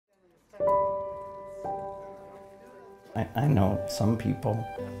I know some people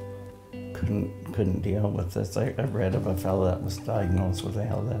couldn't deal with this. I read of a fellow that was diagnosed with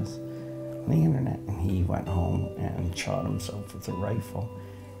ALS on the internet, and he went home and shot himself with a rifle.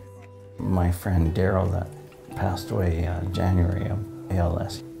 My friend Darryl that passed away January of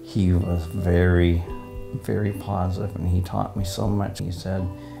ALS, he was very, very positive, and he taught me so much. He said,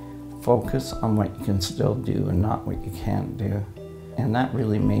 focus on what you can still do and not what you can't do. And that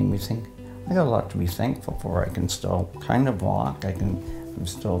really made me think, I got a lot to be thankful for. I can still kind of walk, I'm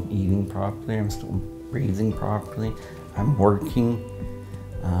still eating properly, I'm still breathing properly, I'm working,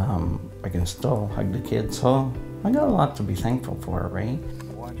 I can still hug the kids, so I got a lot to be thankful for, right?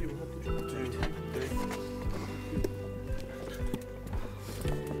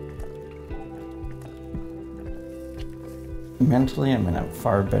 Mentally, I'm in a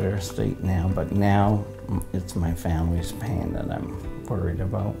far better state now, but now it's my family's pain that I'm worried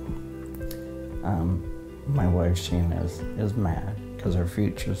about. My wife, Sheena, is mad because her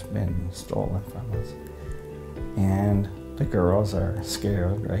future's been stolen from us. And the girls are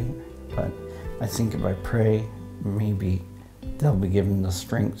scared, right? But I think if I pray, maybe they'll be given the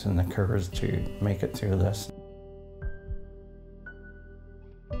strength and the courage to make it through this.